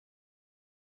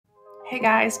Hey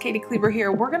guys, Katie Kleber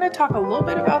here. We're going to talk a little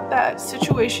bit about that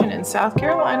situation in South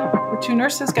Carolina where two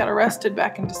nurses got arrested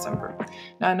back in December.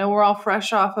 Now, I know we're all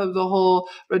fresh off of the whole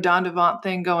Redondavant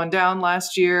thing going down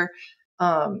last year,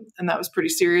 and that was pretty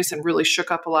serious and really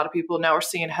shook up a lot of people. Now we're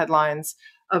seeing headlines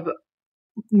of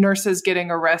nurses getting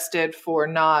arrested for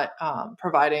not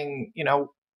providing,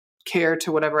 care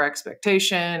to whatever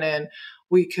expectation, and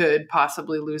we could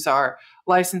possibly lose our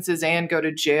licenses and go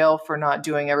to jail for not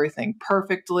doing everything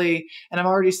perfectly. And I'm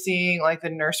already seeing like the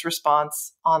nurse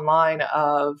response online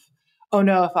of, oh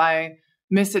no, if I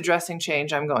miss a dressing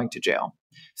change, I'm going to jail.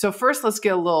 So first, let's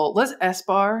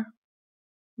SBAR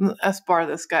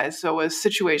this, guys. So a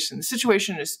situation. The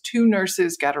situation is two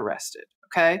nurses got arrested.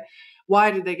 Okay.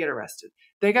 Why did they get arrested?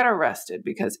 They got arrested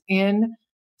because in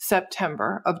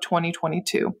September of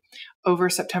 2022,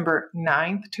 over September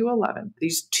 9th to 11th,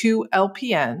 these two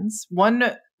LPNs,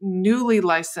 one newly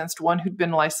licensed, one who'd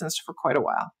been licensed for quite a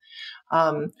while,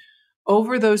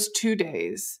 over those 2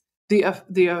 days, the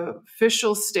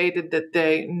officials stated that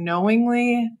they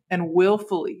knowingly and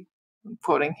willfully, I'm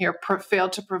quoting here,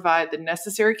 failed to provide the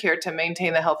necessary care to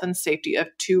maintain the health and safety of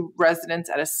two residents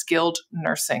at a skilled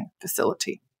nursing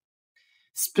facility.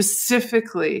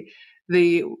 Specifically,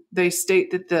 they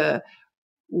state that the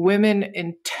women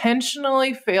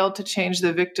intentionally failed to change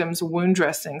the victims' wound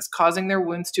dressings, causing their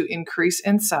wounds to increase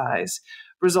in size,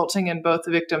 resulting in both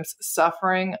the victims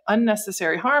suffering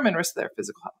unnecessary harm and risk their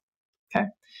physical health. Okay.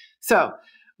 So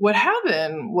what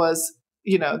happened was,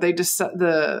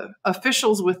 the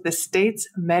officials with the state's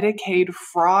Medicaid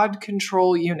fraud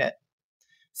control unit.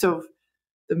 So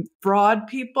the fraud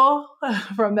people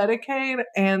from Medicaid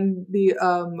and the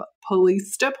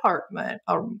police department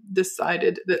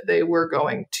decided that they were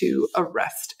going to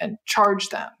arrest and charge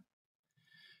them.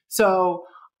 So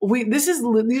these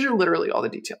are literally all the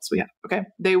details we have. Okay,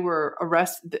 they were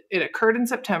arrested. It occurred in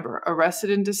September, arrested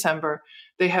in December.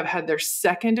 They have had their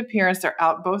second appearance. They're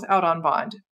both out on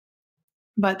bond,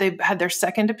 but they've had their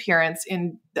second appearance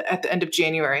at the end of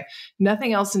January.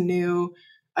 Nothing else new.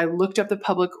 I looked up the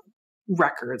public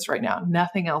records right now.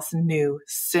 Nothing else new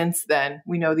since then.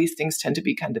 We know these things tend to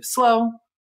be kind of slow.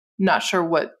 Not sure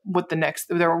what the next,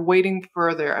 they were waiting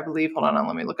further, I believe. Hold on,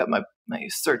 let me look up my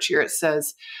search here. It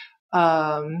says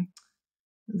that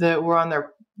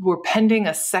we're pending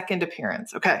a second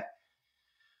appearance. Okay.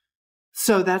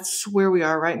 So that's where we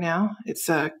are right now. It's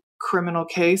a criminal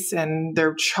case, and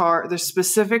their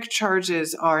specific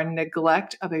charges are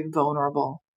neglect of a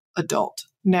vulnerable adult.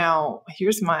 Now,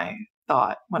 here's my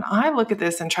thought when I look at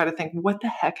this and try to think what the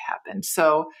heck happened.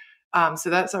 So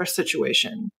that's our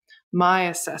situation. My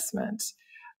assessment.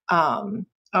 Background.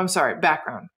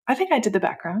 I think I did the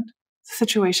background,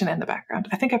 situation and the background.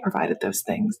 I think I provided those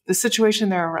things. The situation,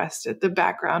 they're arrested. The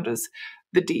background is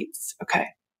the deeds. Okay.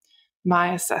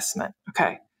 My assessment.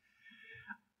 Okay.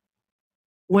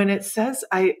 When it says,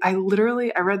 I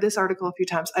read this article a few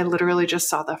times. I literally just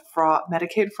saw the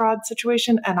Medicaid fraud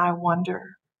situation, and I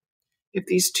wonder if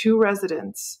these two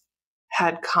residents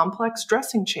had complex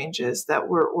dressing changes that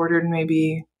were ordered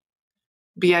maybe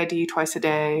BID twice a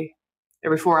day,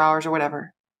 every 4 hours or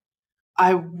whatever.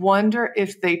 I wonder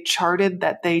if they charted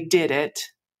that they did it,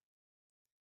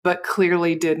 but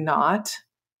clearly did not.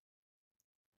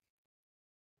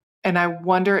 And I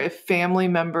wonder if family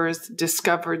members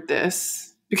discovered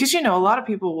this, because, a lot of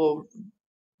people will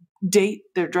date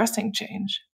their dressing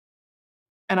change.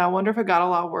 And I wonder if it got a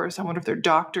lot worse. I wonder if their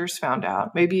doctors found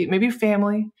out. Maybe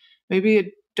family, maybe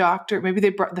a doctor, maybe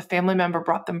the family member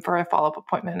brought them for a follow-up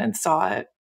appointment and saw it.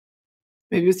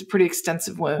 Maybe it was a pretty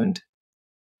extensive wound.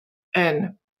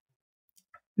 And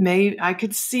I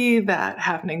could see that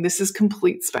happening. This is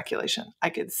complete speculation. I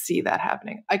could see that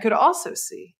happening. I could also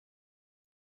see,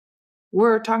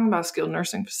 we're talking about a skilled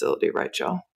nursing facility, right,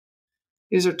 y'all?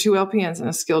 These are two LPNs in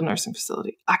a skilled nursing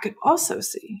facility. I could also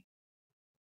see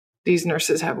these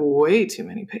nurses have way too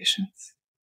many patients,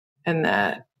 and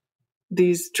that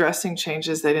these dressing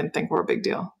changes they didn't think were a big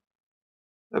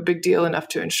deal enough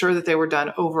to ensure that they were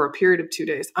done over a period of 2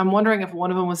 days. I'm wondering if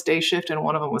one of them was day shift and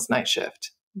one of them was night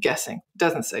shift. Guessing.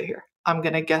 Doesn't say here. I'm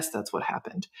going to guess that's what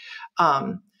happened.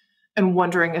 And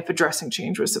wondering if a dressing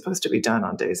change was supposed to be done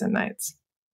on days and nights.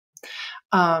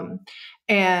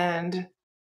 And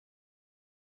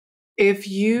if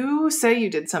you say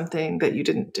you did something that you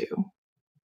didn't do,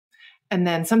 and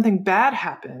then something bad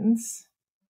happens,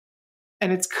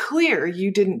 and it's clear you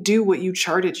didn't do what you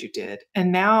charted you did.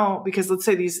 And now, because let's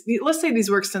say these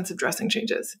were extensive dressing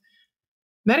changes,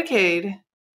 Medicaid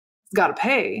got to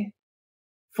pay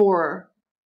for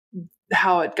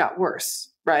how it got worse,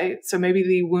 right? So maybe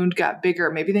the wound got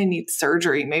bigger. Maybe they need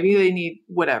surgery. Maybe they need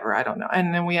whatever. I don't know.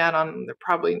 And then we add on, they're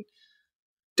probably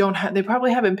they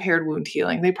probably have impaired wound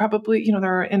healing. They probably,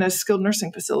 they're in a skilled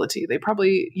nursing facility. They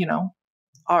probably,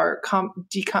 are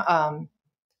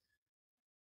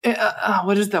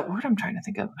what is that word I'm trying to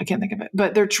think of? I can't think of it,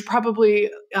 but they're probably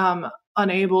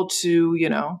unable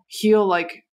to, heal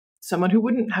like someone who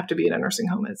wouldn't have to be in a nursing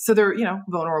home is. So they're,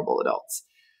 vulnerable adults.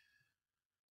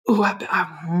 Oh,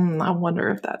 I wonder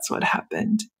if that's what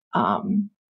happened.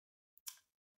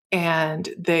 And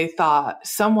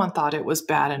someone thought it was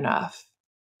bad enough.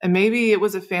 And maybe it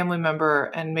was a family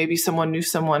member, and maybe someone knew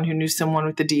someone who knew someone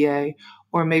with the DA,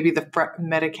 or maybe the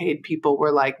Medicaid people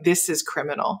were like, this is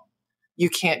criminal. You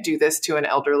can't do this to an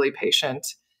elderly patient,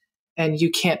 and you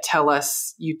can't tell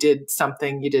us you did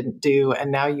something you didn't do,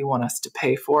 and now you want us to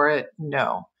pay for it.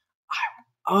 No.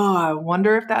 I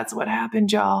wonder if that's what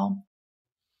happened, y'all.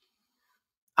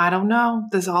 I don't know.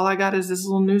 All I got is this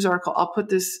little news article. I'll put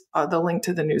the link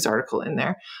to the news article in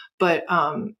there. But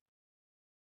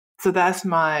so that's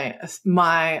my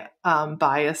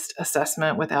biased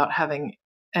assessment without having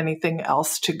anything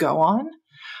else to go on.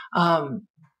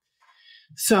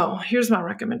 So here's my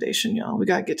recommendation, y'all. We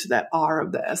got to get to that R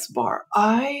of the SBAR.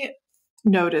 I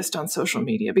noticed on social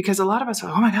media, because a lot of us are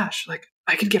like, oh my gosh, like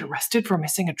I could get arrested for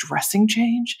missing a dressing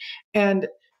change. And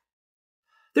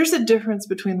there's a difference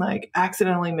between like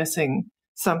accidentally missing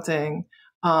something,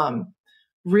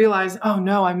 realize, oh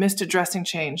no, I missed a dressing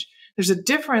change. There's a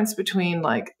difference between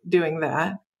like doing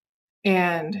that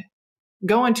and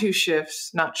going 2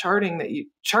 shifts, not charting that you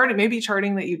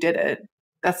did it.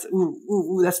 That's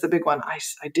the big one. I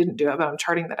didn't do it, but I'm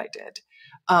charting that I did,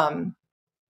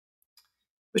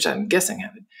 which I'm guessing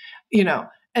happened,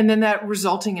 and then that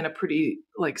resulting in a pretty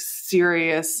like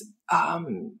serious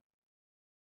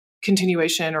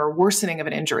continuation or worsening of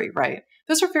an injury, right?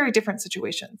 Those are very different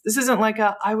situations. This isn't like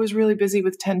I was really busy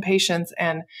with 10 patients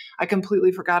and I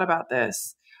completely forgot about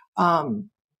this. I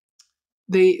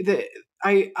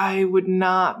would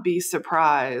not be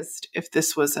surprised if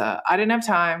this was I didn't have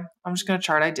time. I'm just going to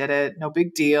chart. I did it. No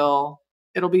big deal.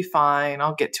 It'll be fine.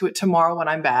 I'll get to it tomorrow when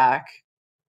I'm back.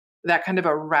 That kind of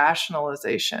a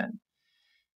rationalization.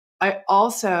 I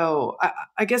also,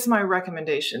 I guess my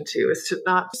recommendation too is to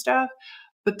not stuff,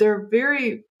 but they're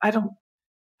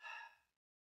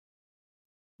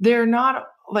not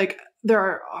like,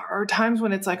 there are times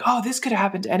when it's like, oh, this could have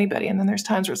happened to anybody. And then there's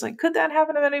times where it's like, could that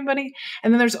happen to anybody?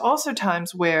 And then there's also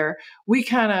times where we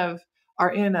kind of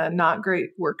are in a not great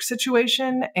work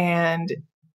situation and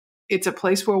it's a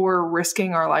place where we're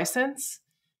risking our license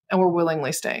and we're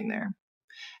willingly staying there.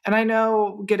 And I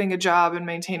know getting a job and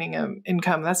maintaining an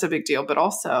income, that's a big deal, but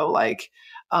also like,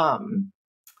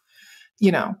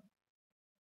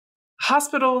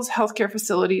 hospitals, healthcare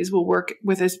facilities will work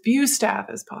with as few staff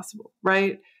as possible,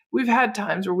 right? We've had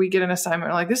times where we get an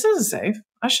assignment, we're like, this isn't safe.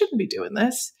 I shouldn't be doing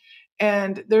this.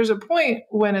 And there's a point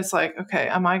when it's like, okay,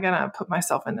 am I going to put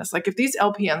myself in this? Like if these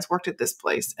LPNs worked at this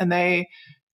place and they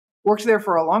worked there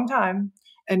for a long time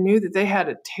and knew that they had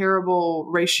a terrible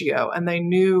ratio and they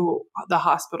knew the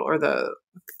hospital or the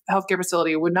healthcare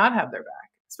facility would not have their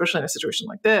back, especially in a situation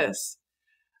like this.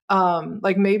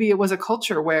 Like maybe it was a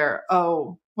culture where,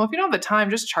 oh, well, if you don't have the time,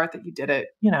 just chart that you did it,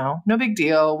 no big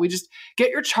deal. We just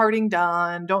get your charting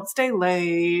done. Don't stay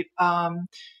late. I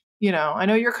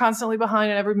know you're constantly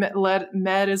behind and every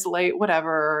med is late,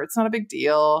 whatever. It's not a big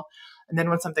deal. And then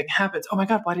when something happens, oh my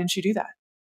God, why didn't you do that?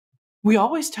 We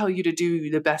always tell you to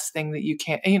do the best thing that you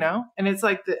can, and it's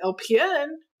like the LPN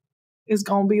is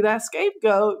going to be that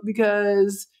scapegoat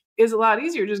because it's a lot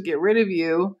easier to just get rid of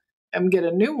you and get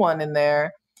a new one in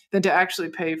there than to actually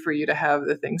pay for you to have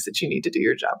the things that you need to do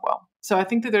your job well. So I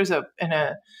think that there's a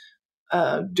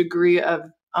degree of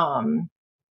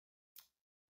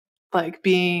like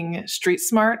being street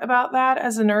smart about that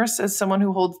as a nurse, as someone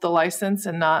who holds the license,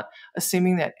 and not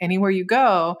assuming that anywhere you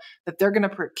go, that they're going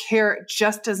to care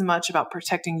just as much about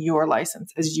protecting your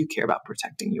license as you care about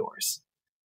protecting yours.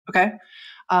 Okay.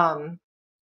 So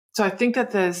I think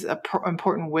that there's an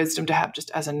important wisdom to have just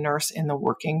as a nurse in the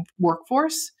working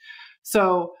workforce.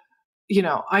 So,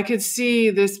 I could see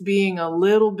this being a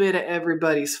little bit of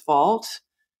everybody's fault,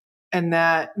 and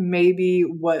that maybe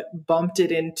what bumped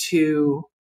it into,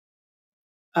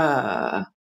 oh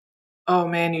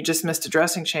man, you just missed a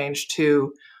dressing change,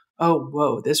 to, oh,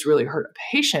 whoa, this really hurt a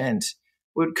patient,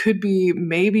 could be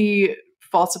maybe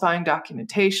falsifying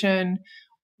documentation,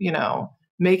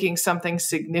 making something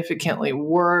significantly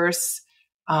worse,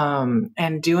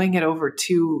 and doing it over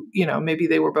 2, maybe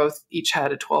they were both each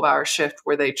had a 12-hour shift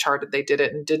where they charted they did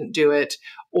it and didn't do it,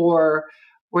 or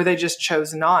where they just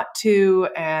chose not to.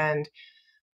 And,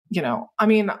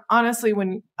 honestly,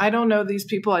 when I don't know these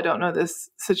people, I don't know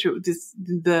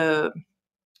the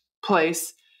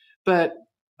place, but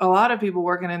a lot of people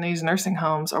working in these nursing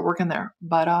homes are working their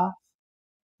butt off.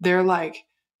 They're like,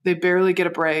 they barely get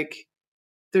a break.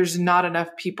 There's not enough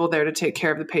people there to take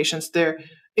care of the patients.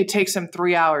 It takes them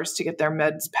 3 hours to get their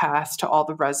meds passed to all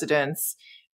the residents.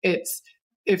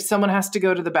 If someone has to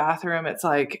go to the bathroom, it's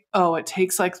like, oh, it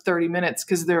takes like 30 minutes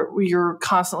because you're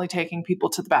constantly taking people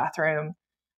to the bathroom.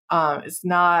 It's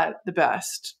not the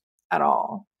best at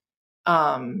all.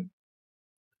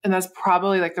 And that's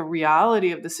probably like the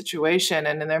reality of the situation.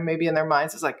 And then there maybe in their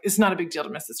minds is like, it's not a big deal to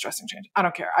miss this dressing change. I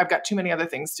don't care. I've got too many other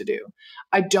things to do.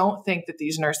 I don't think that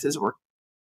these nurses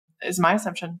is my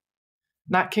assumption,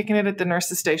 not kicking it at the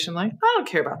nurse's station. Like, I don't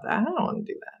care about that. I don't want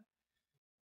to do that.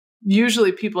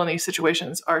 Usually people in these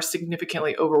situations are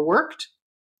significantly overworked.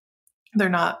 They're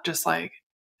not just like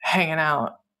hanging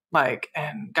out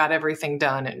and got everything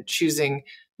done and choosing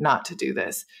not to do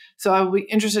this. So I will be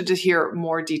interested to hear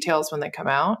more details when they come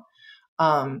out.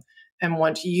 And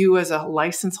want you as a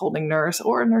license holding nurse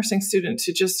or a nursing student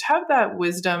to just have that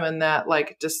wisdom and that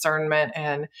like discernment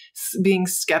and being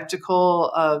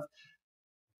skeptical of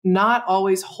not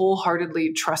always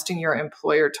wholeheartedly trusting your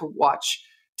employer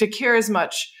to care as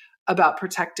much about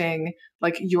protecting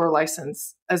like your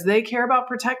license as they care about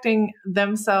protecting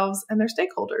themselves and their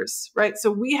stakeholders, right? So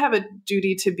we have a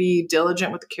duty to be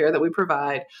diligent with the care that we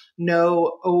provide.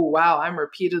 Know, oh, wow, I'm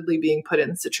repeatedly being put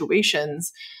in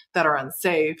situations that are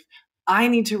unsafe. I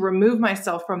need to remove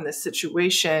myself from this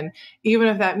situation, even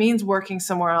if that means working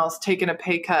somewhere else, taking a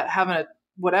pay cut, having a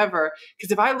whatever.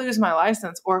 Because if I lose my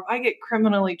license or if I get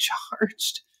criminally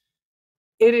charged,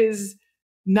 it is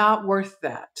not worth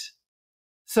that.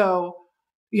 So,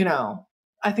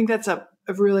 I think that's a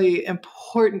really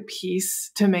important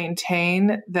piece to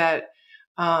maintain that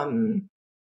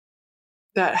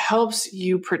that helps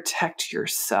you protect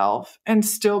yourself and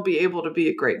still be able to be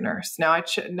a great nurse. Now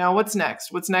what's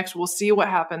next? We'll see what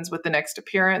happens with the next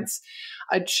appearance.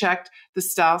 I checked the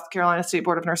South Carolina State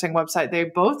Board of Nursing website. They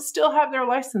both still have their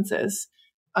licenses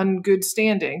on good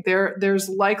standing. There's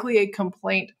likely a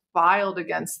complaint filed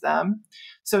against them.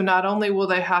 So not only will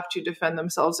they have to defend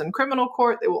themselves in criminal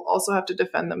court, they will also have to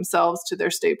defend themselves to their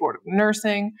State Board of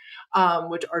Nursing,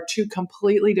 which are two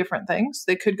completely different things.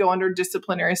 They could go under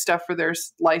disciplinary stuff for their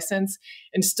license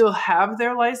and still have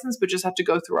their license, but just have to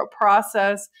go through a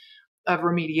process of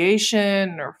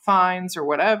remediation or fines or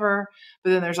whatever.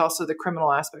 But then there's also the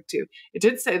criminal aspect too. It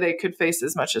did say they could face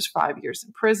as much as 5 years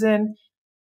in prison.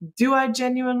 Do I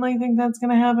genuinely think that's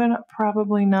going to happen?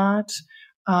 Probably not.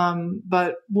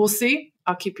 But we'll see.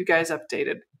 I'll keep you guys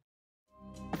updated.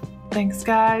 Thanks,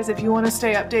 guys. If you want to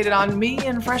stay updated on me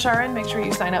and Fresh RN, make sure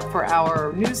you sign up for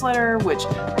our newsletter, which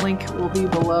link will be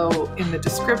below in the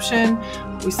description.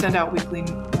 We send out weekly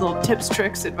little tips,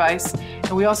 tricks, advice,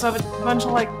 and we also have a bunch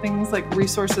of things like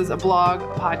resources, a blog,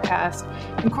 a podcast,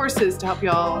 and courses to help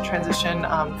y'all transition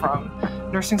from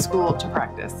nursing school to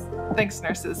practice. Thanks,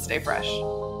 nurses. Stay fresh.